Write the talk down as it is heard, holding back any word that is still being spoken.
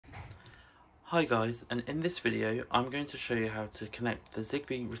Hi guys, and in this video I'm going to show you how to connect the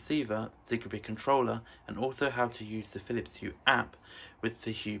Zigbee receiver, Zigbee controller, and also how to use the Philips Hue app with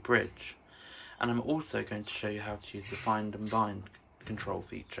the Hue bridge. And I'm also going to show you how to use the find and bind control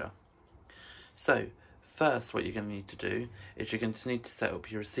feature. So first what you're going to need to do is you're going to need to set up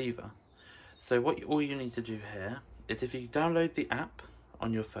your receiver. So all you need to do here is if you download the app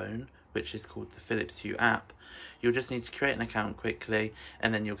on your phone, which is called the Philips Hue app, you'll just need to create an account quickly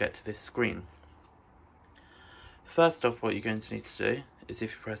and then you'll get to this screen. First off, what you're going to need to do is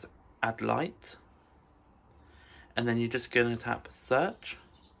if you press add light, and then you're just going to tap search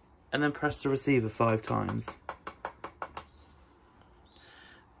and then press the receiver 5 times.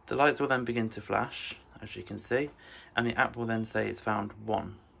 The lights will then begin to flash, as you can see, and the app will then say it's found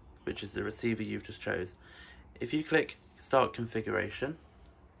 1, which is the receiver you've just chose. If you click start configuration,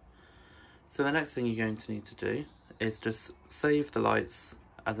 so the next thing you're going to need to do is just save the lights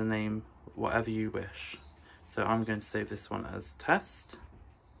as a name, whatever you wish. So I'm going to save this one as test.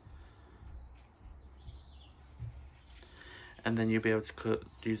 And then you'll be able to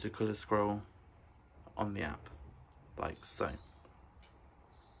use a colour scroll on the app, like so.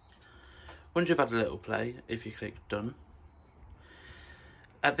 Once you've had a little play, if you click done,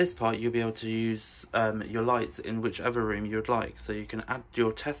 at this part you'll be able to use your lights in whichever room you would like. So you can add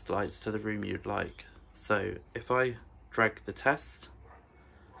your test lights to the room you'd like. So if I drag the test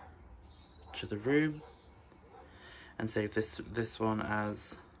to the room and save this one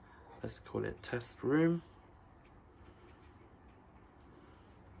as, let's call it test room,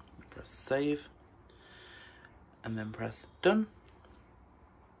 press save and then press done,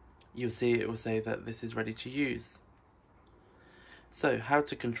 you'll see it will say that this is ready to use. So how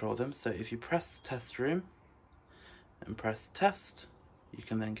to control them: so if you press test room and press test, you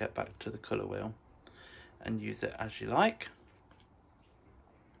can then get back to the colour wheel and use it as you like.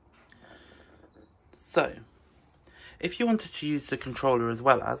 So if you wanted to use the controller as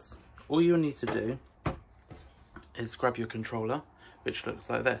well as, all you'll need to do is grab your controller, which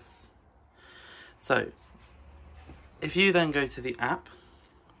looks like this. So if you then go to the app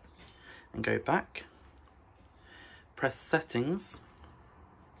and go back, press settings,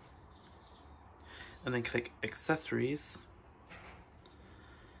 and then click accessories,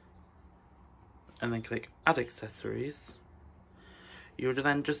 and then click add accessories, you'll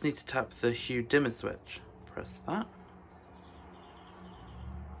then just need to tap the Hue dimmer switch. Press that.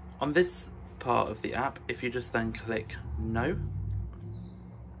 On this part of the app, if you just then click no,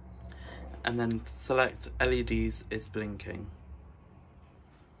 and then select LEDs is blinking.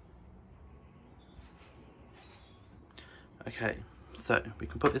 Okay, so we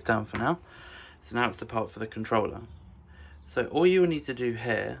can put this down for now. So now it's the part for the controller. So all you will need to do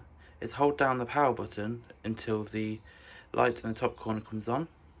here is hold down the power button until the light in the top corner comes on,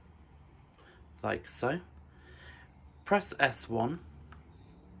 like so. Press S1,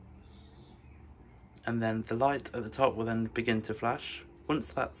 and then the light at the top will then begin to flash.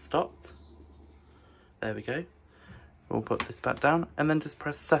 Once that's stopped, there we go. We'll put this back down and then just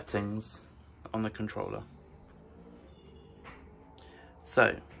press settings on the controller.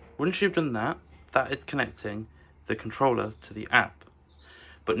 So once you've done that, that is connecting the controller to the app.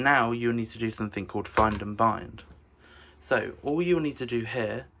 But now you'll need to do something called find and bind. So all you'll need to do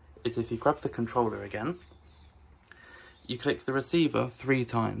here is if you grab the controller again, you click the receiver 3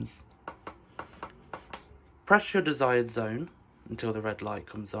 times. Press your desired zone until the red light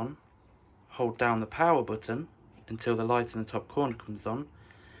comes on. Hold down the power button until the light in the top corner comes on,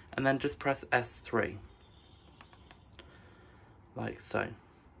 and then just press S3, like so.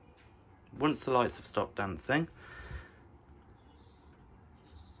 Once the lights have stopped dancing,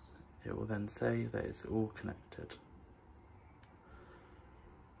 it will then say that it's all connected.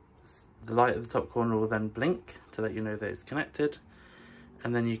 The light at the top corner will then blink to let you know that it's connected,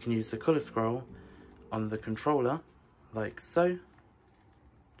 and then you can use the colour scroll on the controller, like so.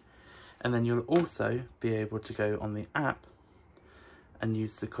 And then you'll also be able to go on the app and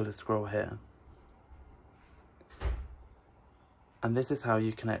use the colour scroll here. And this is how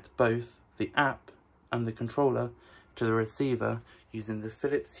you connect both the app and the controller to the receiver using the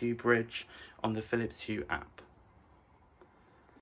Philips Hue bridge on the Philips Hue app.